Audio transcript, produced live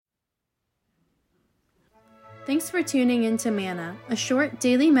Thanks for tuning in to Manna, a short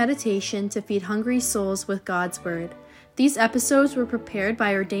daily meditation to feed hungry souls with God's Word. These episodes were prepared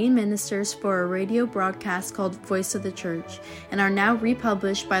by ordained ministers for a radio broadcast called Voice of the Church and are now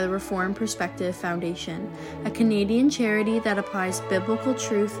republished by the Reformed Perspective Foundation, a Canadian charity that applies biblical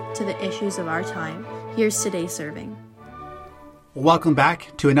truth to the issues of our time. Here's today's serving. Welcome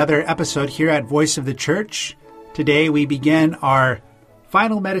back to another episode here at Voice of the Church. Today we begin our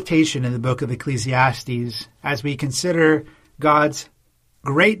final meditation in the book of Ecclesiastes as we consider God's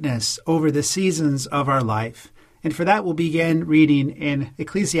greatness over the seasons of our life. And for that, we'll begin reading in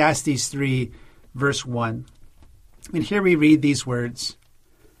Ecclesiastes 3, verse 1. And here we read these words: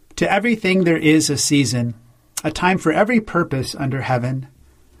 "To everything there is a season, a time for every purpose under heaven,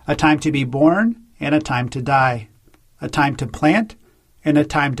 a time to be born and a time to die, a time to plant and a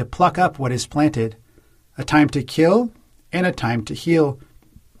time to pluck up what is planted, a time to kill and a time to heal,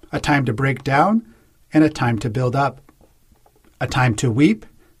 a time to break down and a time to build up, a time to weep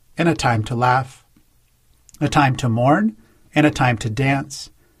and a time to laugh, a time to mourn and a time to dance,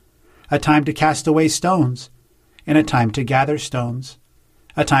 a time to cast away stones and a time to gather stones,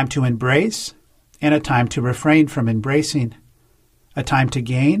 a time to embrace and a time to refrain from embracing, a time to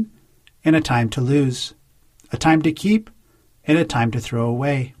gain and a time to lose, a time to keep and a time to throw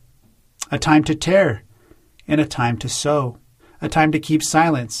away, a time to tear and a time to sow, a time to keep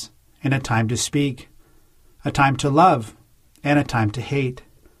silence and a time to speak, a time to love and a time to hate,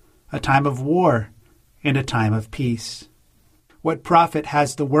 a time of war and a time of peace. What profit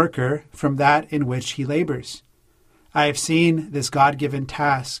has the worker from that in which he labors? I have seen this God-given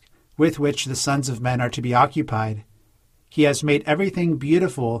task with which the sons of men are to be occupied. He has made everything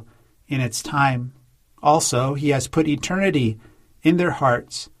beautiful in its time. Also, he has put eternity in their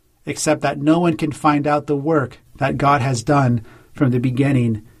hearts, except that no one can find out the work that God has done from the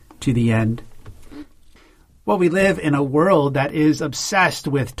beginning to the end." Well, we live in a world that is obsessed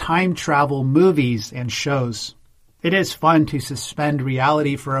with time travel movies and shows. It is fun to suspend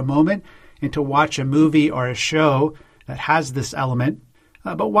reality for a moment and to watch a movie or a show that has this element.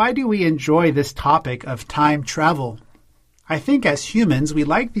 But why do we enjoy this topic of time travel? I think as humans, we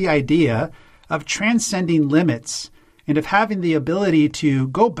like the idea of transcending limits and of having the ability to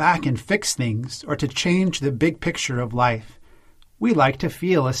go back and fix things or to change the big picture of life. We like to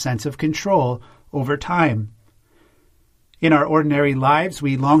feel a sense of control over time. In our ordinary lives,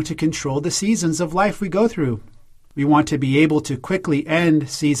 we long to control the seasons of life we go through. We want to be able to quickly end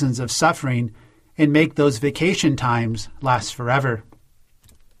seasons of suffering and make those vacation times last forever.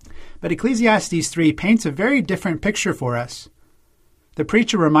 But Ecclesiastes 3 paints a very different picture for us. The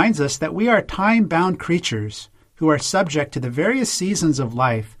preacher reminds us that we are time-bound creatures who are subject to the various seasons of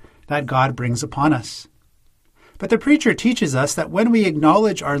life that God brings upon us. But the preacher teaches us that when we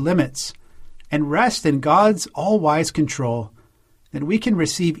acknowledge our limits and rest in God's all-wise control, then we can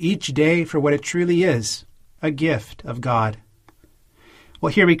receive each day for what it truly is, a gift of God.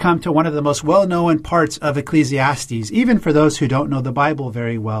 Well, here we come to one of the most well-known parts of Ecclesiastes, even for those who don't know the Bible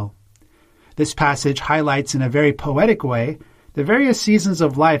very well. This passage highlights in a very poetic way the various seasons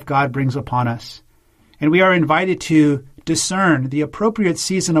of life God brings upon us. And we are invited to discern the appropriate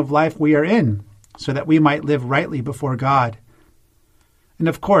season of life we are in so that we might live rightly before God. And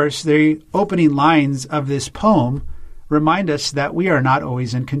of course, the opening lines of this poem remind us that we are not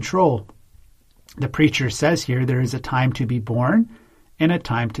always in control. The preacher says here there is a time to be born and a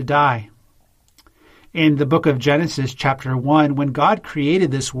time to die. In the book of Genesis, chapter 1, when God created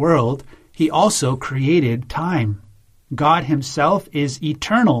this world, he also created time. God himself is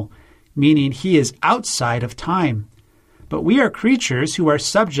eternal, meaning he is outside of time. But we are creatures who are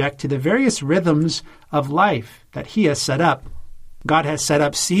subject to the various rhythms of life that he has set up. God has set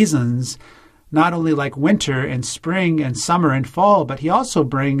up seasons, not only like winter and spring and summer and fall, but he also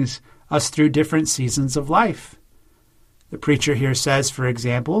brings us through different seasons of life. The preacher here says, for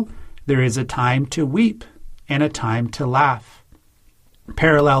example, there is a time to weep and a time to laugh.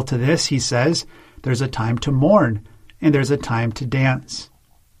 Parallel to this, he says, there's a time to mourn and there's a time to dance.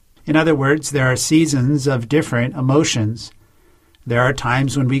 In other words, there are seasons of different emotions. There are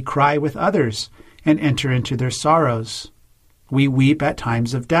times when we cry with others and enter into their sorrows. We weep at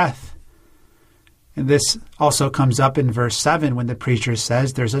times of death. And this also comes up in verse 7 when the preacher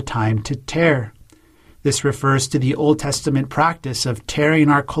says there's a time to tear. This refers to the Old Testament practice of tearing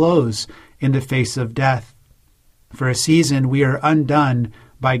our clothes in the face of death. For a season, we are undone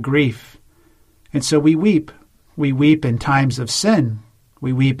by grief. And so we weep. We weep in times of sin.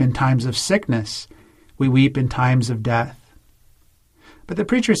 We weep in times of sickness. We weep in times of death. But the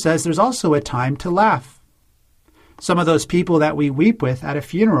preacher says there's also a time to laugh. Some of those people that we weep with at a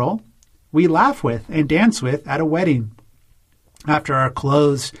funeral we laugh with and dance with at a wedding. After our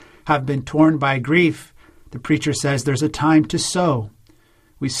clothes have been torn by grief, the preacher says there's a time to sew.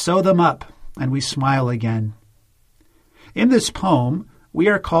 We sew them up and we smile again. In this poem, we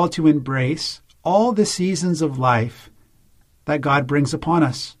are called to embrace all the seasons of life that God brings upon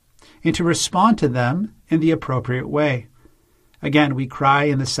us and to respond to them in the appropriate way. Again, we cry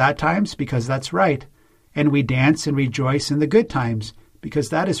in the sad times because that's right, and we dance and rejoice in the good times because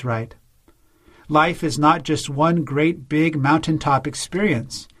that is right. Life is not just one great big mountaintop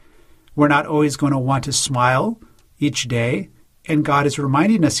experience. We're not always going to want to smile each day, and God is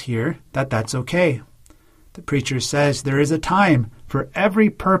reminding us here that that's okay. The preacher says there is a time for every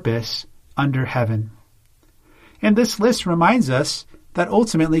purpose under heaven. And this list reminds us that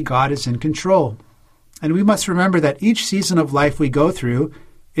ultimately God is in control. And we must remember that each season of life we go through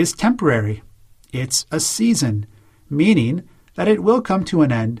is temporary. It's a season, meaning that it will come to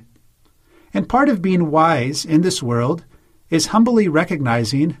an end. And part of being wise in this world is humbly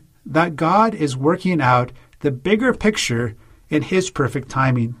recognizing that God is working out the bigger picture in His perfect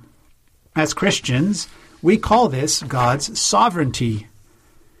timing. As Christians, we call this God's sovereignty.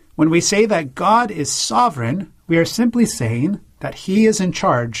 When we say that God is sovereign, we are simply saying that He is in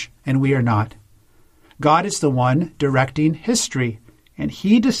charge and we are not. God is the one directing history, and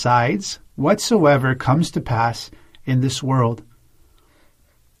He decides whatsoever comes to pass in this world.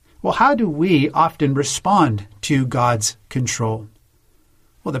 Well, how do we often respond to God's control?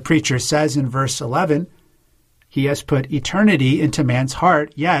 Well, the preacher says in verse 11, He has put eternity into man's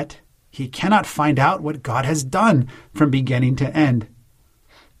heart, yet he cannot find out what God has done from beginning to end.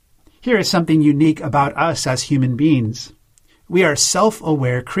 Here is something unique about us as human beings. We are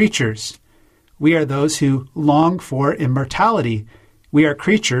self-aware creatures. We are those who long for immortality. We are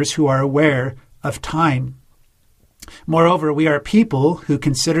creatures who are aware of time. Moreover, we are people who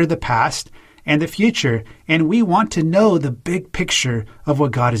consider the past and the future, and we want to know the big picture of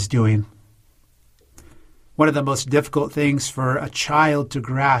what God is doing. One of the most difficult things for a child to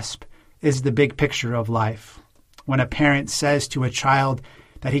grasp is the big picture of life. When a parent says to a child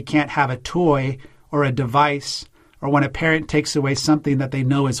that he can't have a toy or a device, or when a parent takes away something that they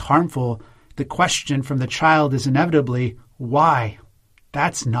know is harmful, the question from the child is inevitably, why?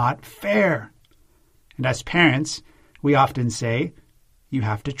 That's not fair. And as parents, we often say, you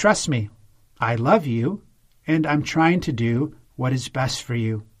have to trust me. I love you, and I'm trying to do what is best for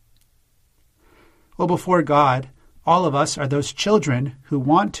you. Well, before God, all of us are those children who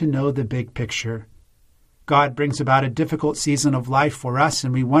want to know the big picture. God brings about a difficult season of life for us,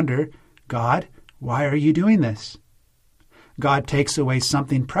 and we wonder, God, why are you doing this? God takes away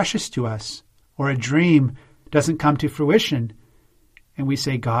something precious to us, or a dream doesn't come to fruition, and we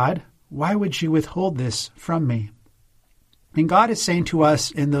say, God, why would you withhold this from me? And God is saying to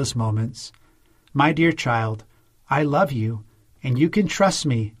us in those moments, my dear child, I love you, and you can trust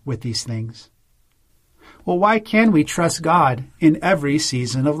me with these things. Well, why can we trust God in every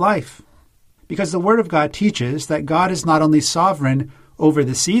season of life? Because the Word of God teaches that God is not only sovereign over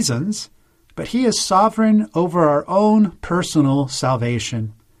the seasons, but He is sovereign over our own personal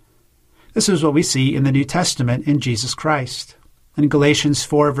salvation. This is what we see in the New Testament in Jesus Christ. In Galatians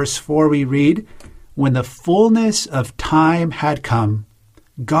 4, verse 4, we read, when the fullness of time had come,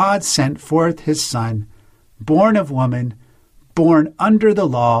 God sent forth His Son, born of woman, born under the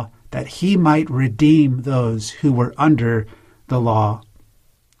law, that He might redeem those who were under the law.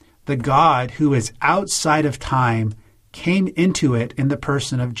 The God who is outside of time came into it in the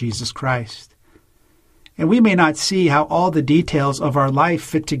person of Jesus Christ. And we may not see how all the details of our life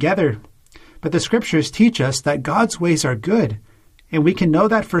fit together, but the Scriptures teach us that God's ways are good, and we can know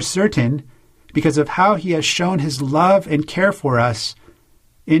that for certain because of how He has shown His love and care for us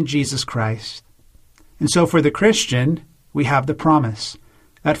in Jesus Christ. And so for the Christian, we have the promise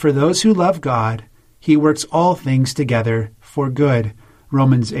that for those who love God, He works all things together for good,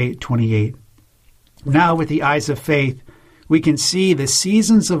 Romans 8:28. Now with the eyes of faith, we can see the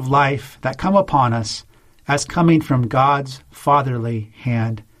seasons of life that come upon us as coming from God's fatherly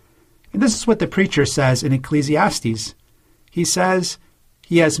hand. And this is what the preacher says in Ecclesiastes. He says,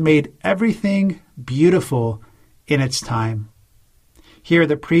 He has made everything beautiful in its time. Here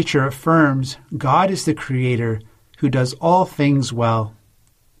the preacher affirms God is the Creator who does all things well.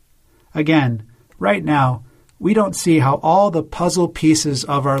 Again, right now, we don't see how all the puzzle pieces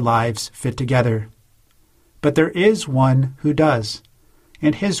of our lives fit together. But there is one who does,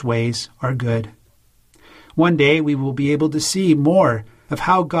 and His ways are good. One day we will be able to see more of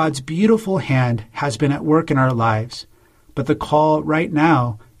how God's beautiful hand has been at work in our lives. But the call right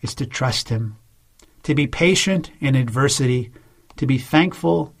now is to trust Him, to be patient in adversity, to be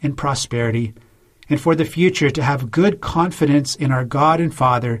thankful in prosperity, and for the future to have good confidence in our God and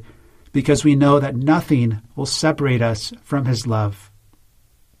Father, because we know that nothing will separate us from his love.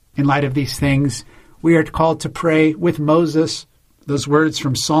 In light of these things, we are called to pray with Moses those words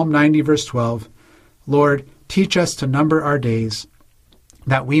from Psalm 90, verse 12, Lord, teach us to number our days,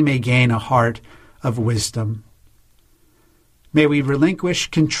 that we may gain a heart of wisdom. May we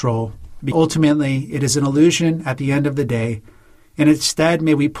relinquish control. Ultimately, it is an illusion at the end of the day, and instead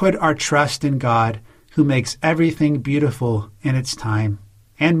may we put our trust in God, who makes everything beautiful in its time,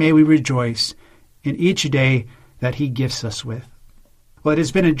 and may we rejoice in each day that he gifts us with. Well, it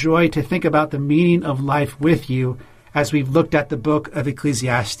has been a joy to think about the meaning of life with you as we've looked at the book of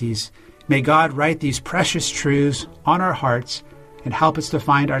Ecclesiastes. May God write these precious truths on our hearts and help us to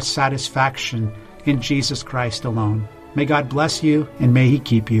find our satisfaction in Jesus Christ alone. May God bless you and may he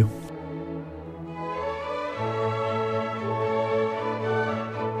keep you.